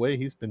pitching the way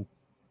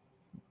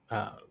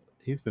uh,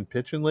 he's been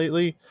pitching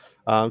lately,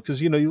 because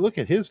you look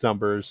at his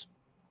numbers,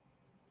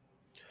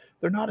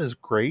 they're not as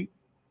great,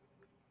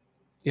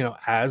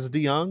 as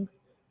DeYoung.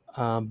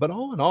 But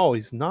all in all,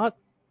 he's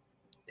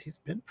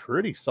been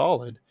pretty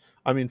solid.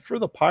 I mean, for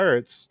the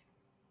Pirates,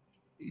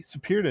 he's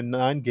appeared in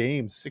 9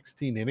 games,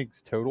 16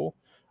 innings total.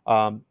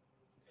 Um,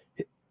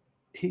 he-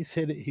 he's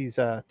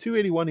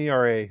 281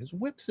 ERA. His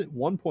WHIP's at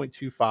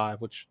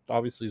 1.25, which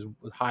obviously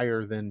is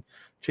higher than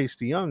Chase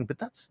DeYoung, but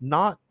that's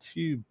not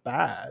too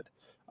bad.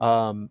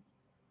 Um,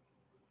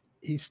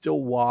 he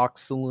still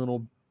walks a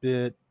little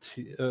bit,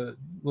 a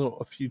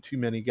few too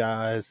many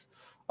guys.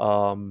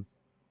 Um,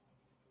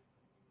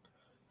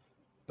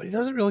 but he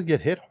doesn't really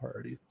get hit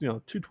hard. He's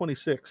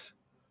 226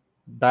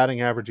 batting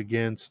average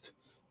against.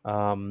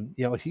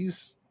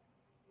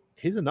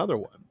 He's another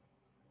one.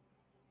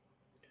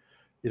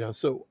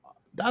 So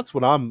that's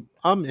what I'm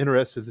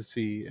interested to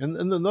see. And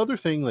another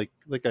thing, like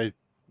I,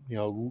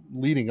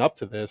 leading up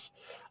to this,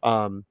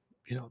 um,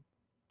 you know,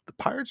 the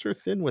Pirates are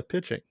thin with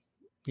pitching.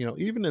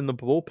 Even in the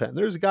bullpen,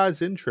 there's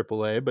guys in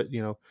AAA, but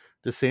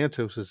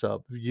DeSantos is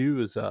up,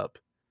 View is up.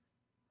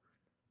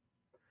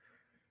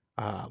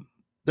 Um,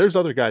 there's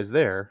other guys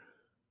there,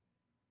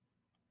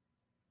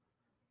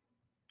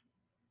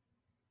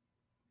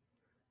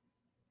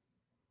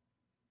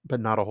 but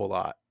not a whole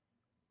lot.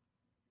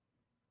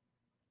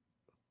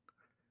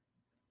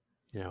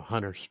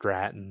 Hunter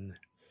Stratton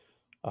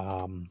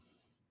um,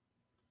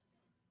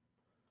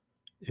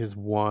 is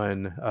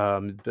one.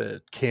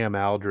 The Cam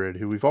Aldred,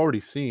 who we've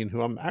already seen,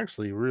 who I'm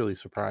actually really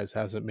surprised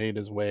hasn't made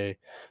his way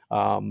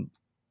um,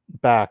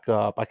 back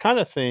up. I kind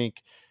of think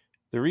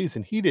the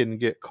reason he didn't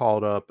get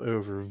called up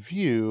over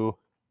View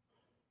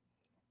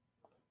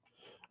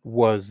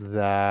was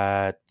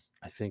that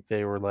I think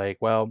they were like,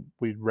 well,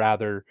 we'd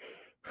rather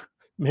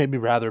maybe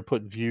rather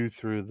put View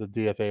through the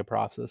DFA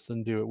process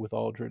than do it with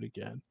Aldred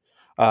again.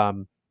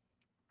 Um,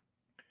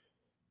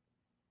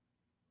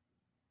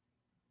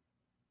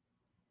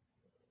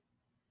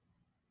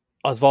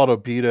 Osvaldo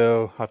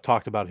Bido, I've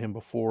talked about him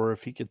before.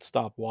 If he could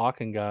stop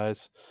walking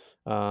guys,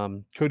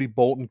 Cody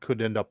Bolton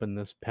could end up in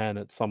this pen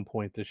at some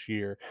point this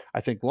year. I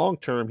think long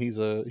term he's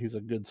a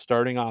good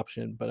starting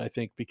option, but I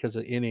think because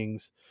of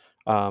innings,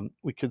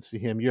 we could see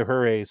him.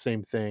 Yohere,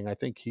 same thing. I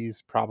think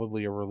he's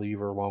probably a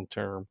reliever long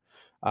term.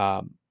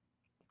 Um,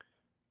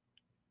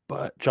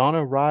 but John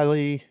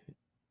O'Reilly,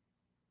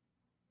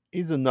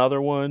 he's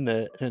another one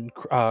that, and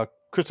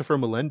Christopher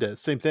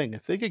Melendez, same thing.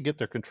 If they could get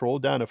their control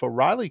down, if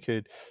O'Reilly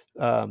could,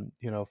 um,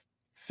 you know,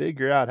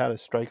 figure out how to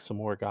strike some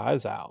more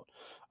guys out,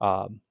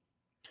 um,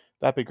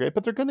 that'd be great.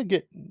 But they're going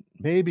to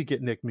maybe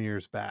get Nick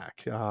Mears back.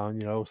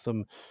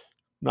 Some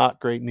not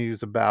great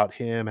news about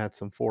him. Had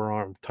some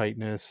forearm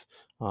tightness.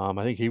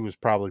 I think he was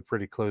probably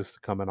pretty close to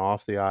coming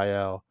off the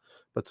IL,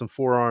 but some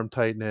forearm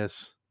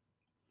tightness.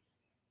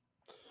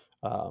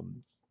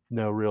 Um,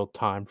 no real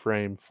time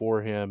frame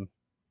for him.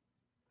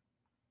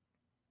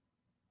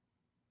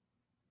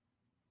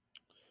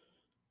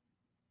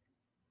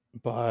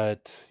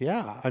 But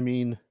yeah, I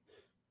mean,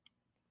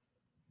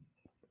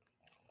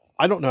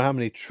 I don't know how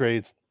many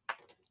trades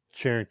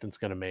Charrington's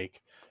going to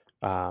make,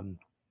 um,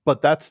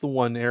 but that's the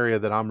one area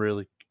that I'm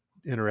really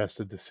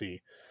interested to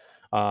see.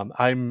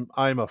 I'm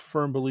a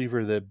firm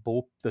believer that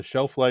the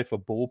shelf life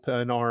of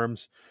bullpen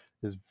arms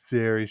is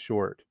very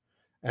short,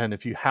 and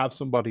if you have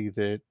somebody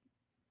that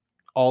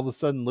all of a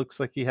sudden looks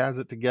like he has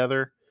it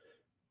together,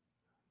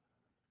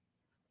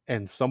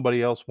 and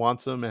somebody else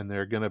wants him, and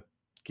they're going to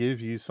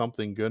give you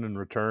something good in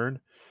return,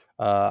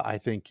 I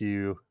think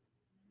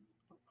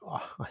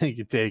I think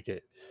you take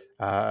it.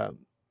 Uh,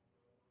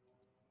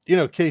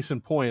 Case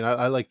in point,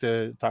 I like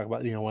to talk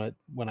about,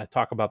 when I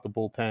talk about the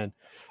bullpen,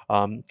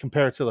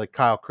 compared to like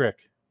Kyle Crick.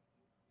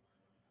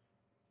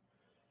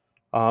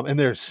 And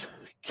there's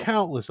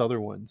countless other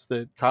ones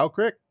that Kyle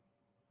Crick,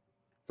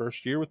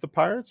 first year with the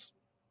Pirates,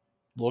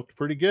 looked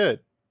pretty good.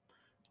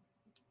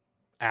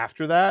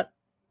 After that,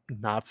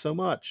 not so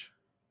much.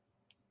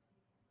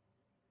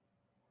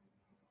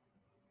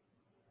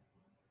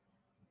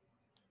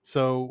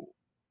 So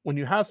when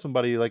you have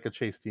somebody like a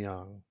Chase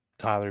DeYoung,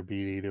 Tyler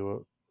Beatty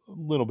to a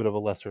little bit of a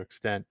lesser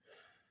extent,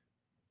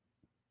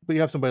 But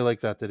you have somebody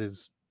like that that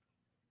is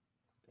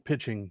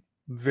pitching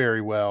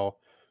very well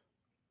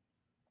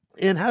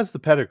and has the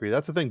pedigree.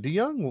 That's the thing.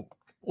 DeYoung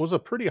was a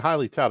pretty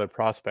highly touted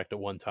prospect at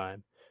one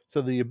time,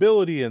 so the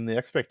ability and the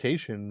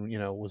expectation,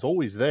 was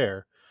always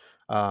there.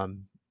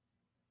 Um,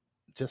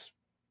 just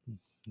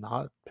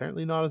not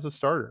apparently not as a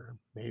starter.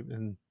 Maybe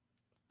and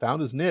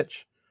found his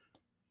niche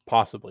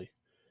possibly,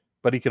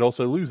 but he could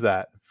also lose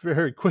that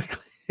very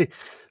quickly.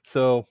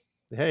 So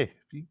hey,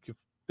 if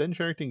Ben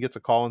Sherrington gets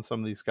a call on some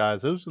of these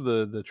guys, those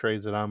are the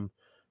trades that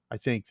I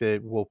think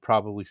that we'll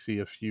probably see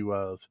a few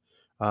of,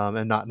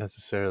 and not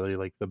necessarily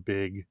like the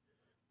big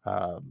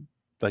um,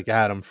 like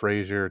Adam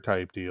Frazier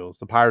type deals.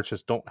 The Pirates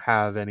just don't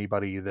have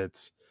anybody that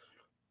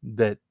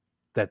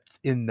that's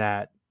in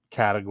that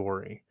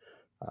category.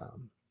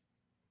 Um,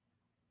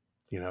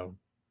 you know,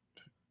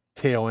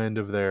 tail end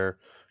of their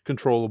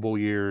controllable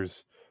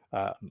years.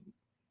 Um,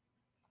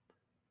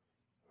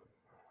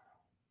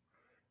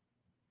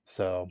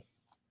 so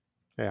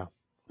yeah.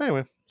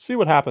 Anyway, see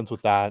what happens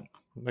with that.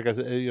 Like I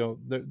said,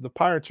 the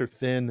Pirates are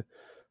thin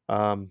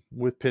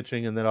with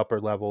pitching and then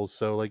upper levels.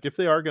 So like if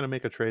they are going to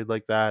make a trade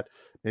like that,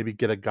 maybe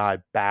get a guy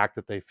back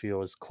that they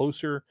feel is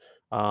closer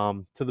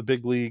to the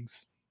big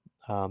leagues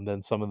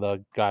than some of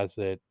the guys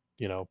that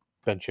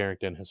Ben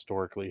Charrington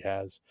historically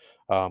has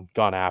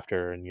gone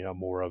after, and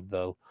more of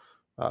the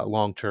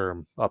long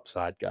term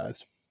upside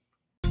guys.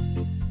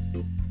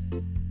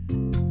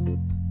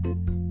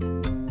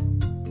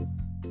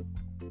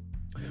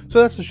 So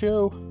that's the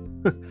show.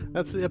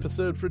 That's the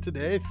episode for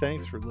today.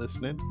 Thanks for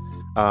listening.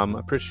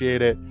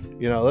 Appreciate it.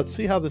 Let's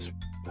see how this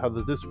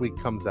week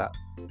comes out,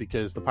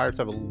 because the Pirates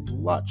have a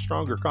lot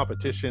stronger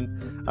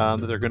competition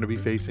that they're going to be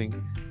facing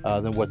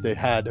than what they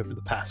had over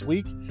the past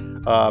week.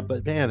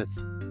 But man,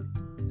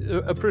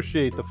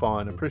 appreciate the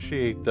fun,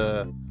 appreciate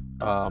the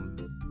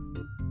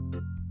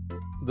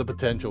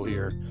potential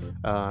here,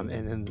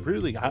 and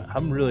really,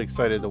 I'm really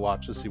excited to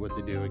watch to see what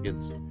they do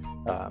against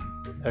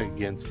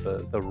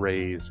the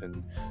Rays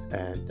and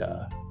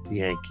the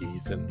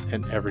Yankees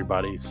and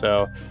everybody.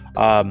 So,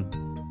 but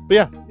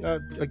yeah,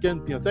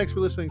 again, thanks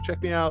for listening.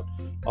 Check me out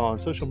on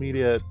social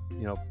media.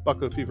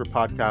 Bucko Fever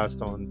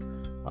Podcast on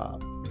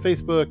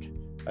Facebook,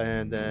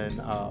 and then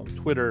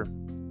Twitter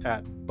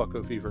at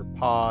Bucko Fever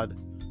Pod,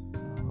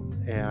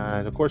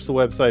 and of course the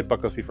website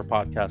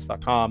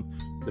buckofeverpodcast.com.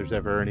 If there's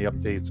ever any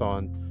updates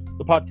on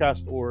the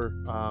podcast or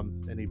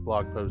any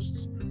blog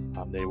posts,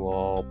 they will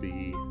all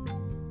be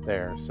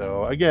there.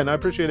 So again, I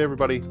appreciate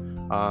everybody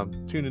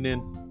tuning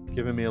in,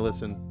 giving me a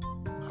listen,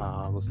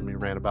 listening to me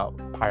rant about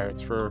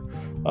Pirates for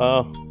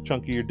a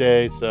chunk of your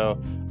day. So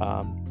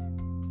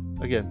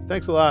again,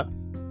 thanks a lot.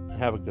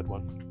 Have a good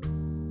one.